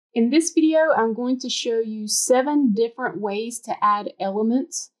In this video, I'm going to show you 7 different ways to add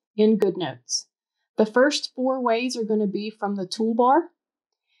elements in GoodNotes. The first 4 ways are going to be from the toolbar.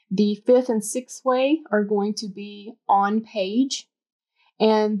 The 5th and 6th way are going to be on page.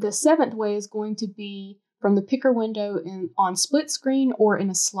 And the 7th way is going to be from the picker window on split screen or in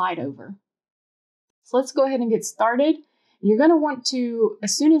a slide over. So let's go ahead and get started. You're going to want to,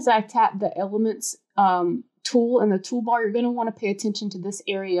 as soon as I tap the elements tool in the toolbar, you're going to want to pay attention to this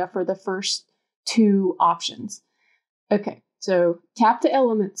area for the first 2 options. Okay, so tap the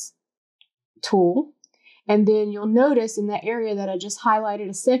elements tool, and then you'll notice in that area that I just highlighted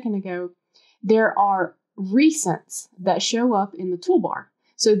a second ago, there are recents that show up in the toolbar.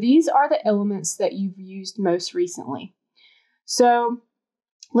 So these are the elements that you've used most recently. So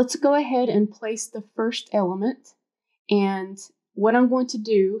let's go ahead and place the first element. And what I'm going to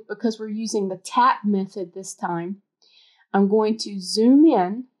do, because we're using the tap method this time, I'm going to zoom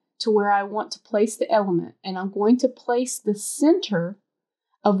in to where I want to place the element. And I'm going to place the center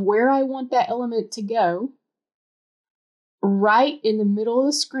of where I want that element to go right in the middle of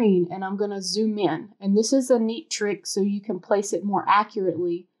the screen, and I'm going to zoom in. And this is a neat trick so you can place it more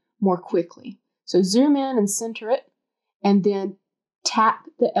accurately, more quickly. So zoom in and center it, and then tap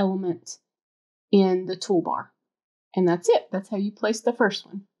the element in the toolbar. And that's it. That's how you place the first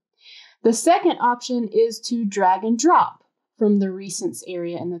one. The second option is to drag and drop from the recents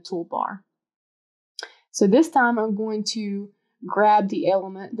area in the toolbar. So this time I'm going to grab the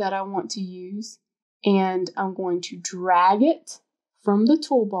element that I want to use, and I'm going to drag it from the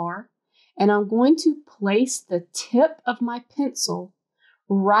toolbar, and I'm going to place the tip of my pencil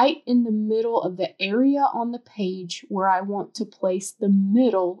right in the middle of the area on the page where I want to place the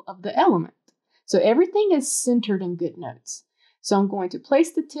middle of the element. So everything is centered in GoodNotes. So I'm going to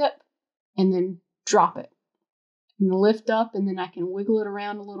place the tip and then drop it and lift up, and then I can wiggle it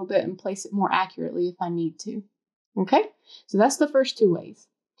around a little bit and place it more accurately if I need to. Okay, so that's the first 2 ways.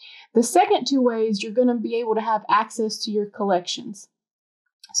 The second 2 ways, you're going to be able to have access to your collections.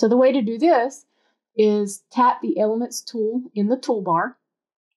 So the way to do this is tap the Elements tool in the toolbar.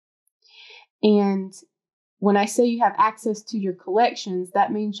 And when I say you have access to your collections,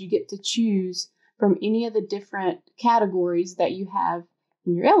 that means you get to choose from any of the different categories that you have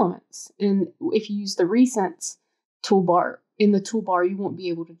in your elements. And if you use the Recents toolbar in the toolbar, you won't be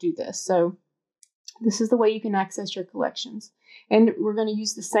able to do this. So this is the way you can access your collections. And we're going to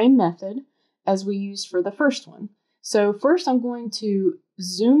use the same method as we used for the first one. So first I'm going to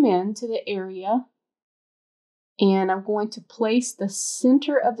zoom in to the area, and I'm going to place the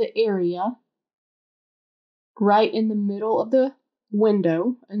center of the area right in the middle of the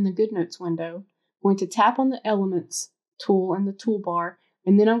window, in the GoodNotes window. I'm going to tap on the Elements tool in the toolbar,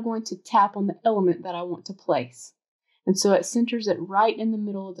 and then I'm going to tap on the element that I want to place. And so it centers it right in the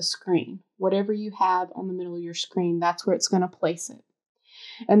middle of the screen. Whatever you have on the middle of your screen, that's where it's going to place it.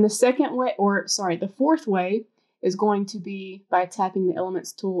 And the second way, the fourth way is going to be by tapping the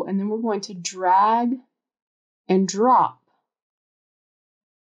Elements tool, and then we're going to drag and drop.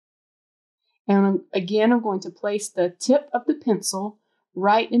 And again, I'm going to place the tip of the pencil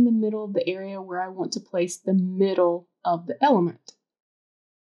right in the middle of the area where I want to place the middle of the element.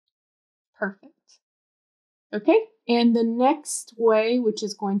 Perfect. Okay, and the next way, which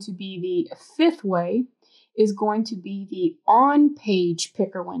is going to be the 5th way, is going to be the on-page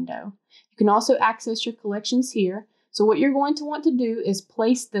picker window. You can also access your collections here. So what you're going to want to do is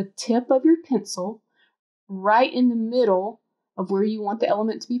place the tip of your pencil right in the middle of where you want the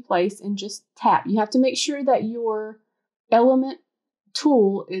element to be placed and just tap. You have to make sure that your element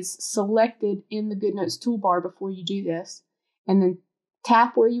tool is selected in the GoodNotes toolbar before you do this. And then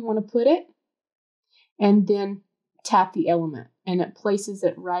tap where you want to put it, and then tap the element, and it places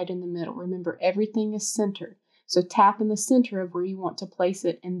it right in the middle. Remember, everything is centered. So tap in the center of where you want to place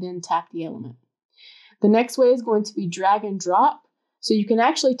it, and then tap the element. The next way is going to be drag and drop. So you can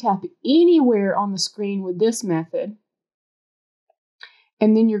actually tap anywhere on the screen with this method.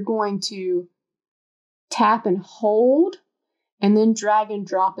 And then you're going to tap and hold, and then drag and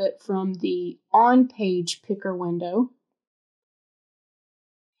drop it from the on-page picker window.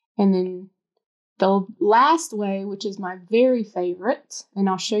 And then the last way, which is my very favorite, and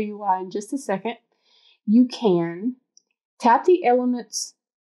I'll show you why in just a second, you can tap the elements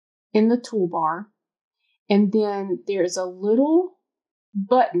in the toolbar, and then there's a little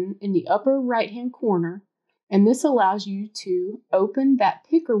button in the upper right-hand corner, and this allows you to open that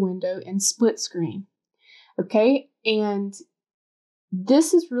picker window in split screen. Okay, and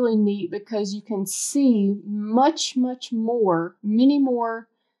this is really neat because you can see many more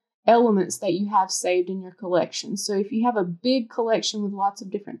elements that you have saved in your collection. So if you have a big collection with lots of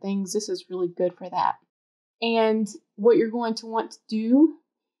different things, this is really good for that. And what you're going to want to do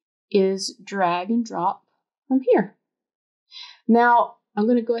is drag and drop from here. Now, I'm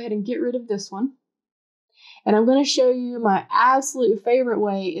going to go ahead and get rid of this one. And I'm going to show you my absolute favorite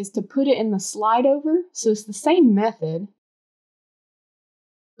way is to put it in the slide over. So it's the same method,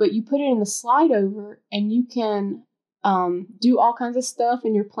 but you put it in the slide over and you can do all kinds of stuff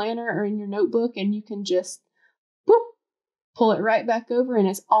in your planner or in your notebook, and you can just whoop, pull it right back over, and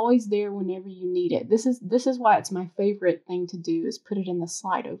it's always there whenever you need it. This is why it's my favorite thing to do, is put it in the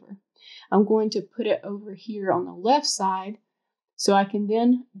slide over. I'm going to put it over here on the left side so I can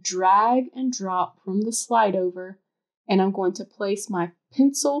then drag and drop from the slide over, and I'm going to place my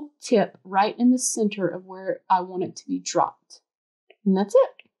pencil tip right in the center of where I want it to be dropped. And that's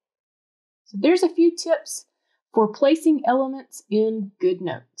it. So there's a few tips for placing elements in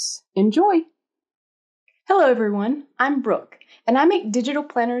GoodNotes. Enjoy! Hello everyone, I'm Brooke, and I make digital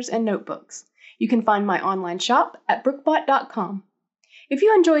planners and notebooks. You can find my online shop at brookebot.com. If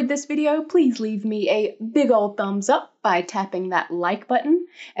you enjoyed this video, please leave me a big old thumbs up by tapping that like button,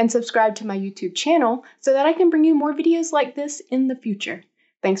 and subscribe to my YouTube channel so that I can bring you more videos like this in the future.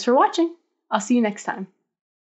 Thanks for watching. I'll see you next time.